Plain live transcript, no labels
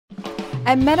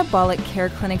At Metabolic Care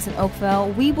Clinics in Oakville,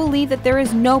 we believe that there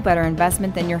is no better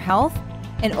investment than your health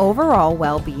and overall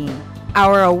well-being.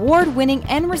 Our award-winning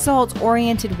and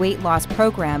results-oriented weight loss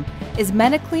program is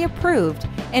medically approved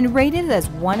and rated as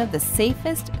one of the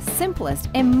safest, simplest,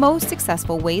 and most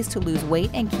successful ways to lose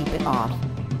weight and keep it off.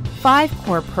 5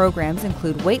 core programs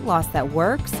include weight loss that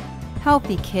works,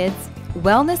 healthy kids,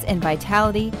 wellness and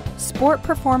vitality, sport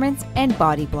performance, and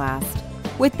body blast.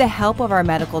 With the help of our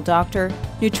medical doctor,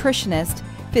 nutritionist,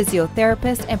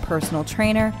 physiotherapist, and personal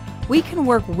trainer, we can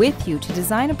work with you to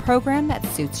design a program that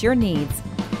suits your needs.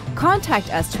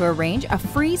 Contact us to arrange a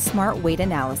free smart weight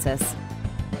analysis.